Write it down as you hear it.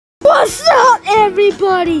What's up,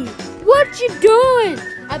 everybody? What you doing?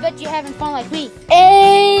 I bet you're having fun like me.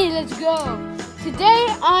 Hey, let's go. Today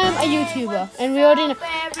I'm a YouTuber, and we already know.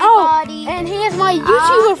 Oh, and he is my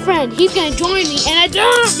YouTuber friend. He's gonna join me, and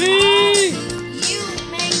adopt me. You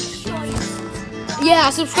make sure you Yeah,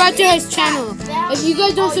 subscribe to his channel. If you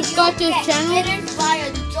guys don't subscribe to his channel,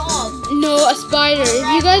 no, a spider.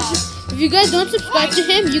 If you guys don't subscribe to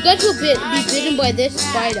him, you guys will be bitten by this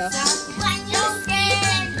spider.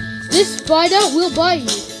 This spider will bite you.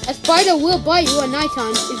 A spider will bite you at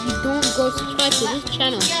nighttime if you don't go subscribe to this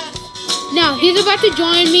channel. Now, he's about to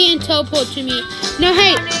join me and teleport to me. Now,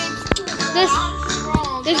 hey,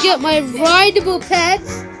 let's get my rideable pet.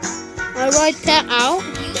 My ride pet out.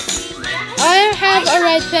 I have a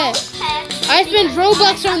ride pet. I spent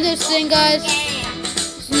Robux on this thing, guys.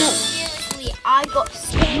 No. I got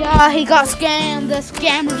scammed. Yeah, he got scammed. The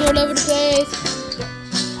scammers all over the place.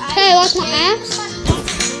 Hey, like my apps?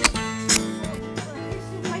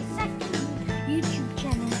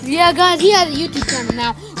 Yeah, guys, he has a YouTube channel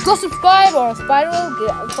now. Go subscribe, or a spider will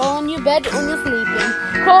crawl on your bed when you're sleeping.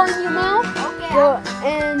 Crawl in your mouth, go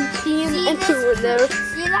and pee and poo in there.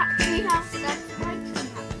 See that treehouse? That's my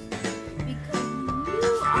treehouse. Because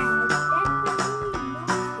you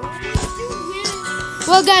are definitely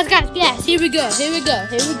Well, guys, yes, here we go.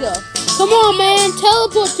 Come on, man,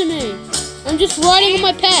 teleport to me. I'm just riding with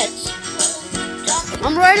my pets.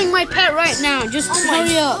 I'm riding my pet right now. Just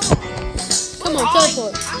hurry up. Come on,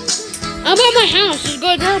 teleport. I'm at my house. Just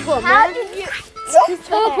go teleport, man. How did you Just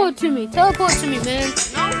teleport to me. Teleport to me, man.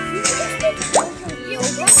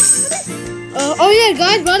 Oh yeah,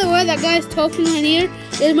 guys. By the way, that guy's talking right here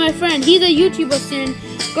is my friend. He's a YouTuber soon.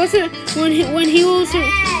 Go to when he will.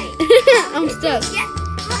 I'm stuck.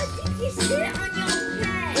 How did you sit on your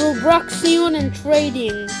head? Oh, Broxion and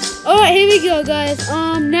trading. All right, here we go, guys.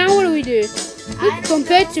 Now what do we do?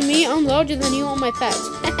 Compared to me, I'm larger than you on my pet.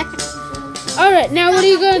 All right, now what are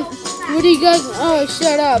you going? What are you guys? Oh,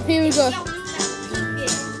 shut up. Here we go.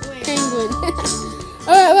 Penguin.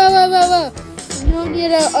 All right, whoa. No need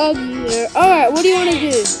to argue here. All right, what do you want to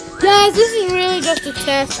do, guys? This is really just a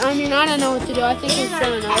test. I mean, I don't know what to do. I think it's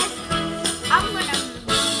showing up. I'm gonna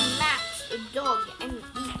match a dog and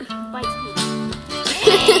bite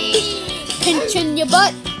Pinch in your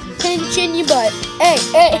butt. Hey.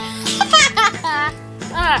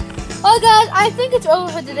 Alright. Well, guys, I think it's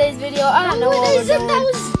over for today's video. I don't know what we're doing.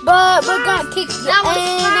 But we're gonna kick the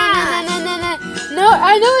No,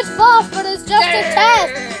 I know it's false, but it's just a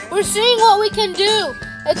test. We're seeing what we can do.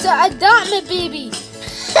 It's a adopt me, baby.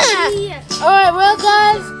 Alright, well,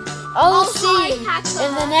 guys, I'll see you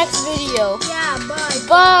in the next video. Yeah, bye.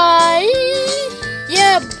 Bye.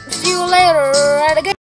 Yeah, see you later.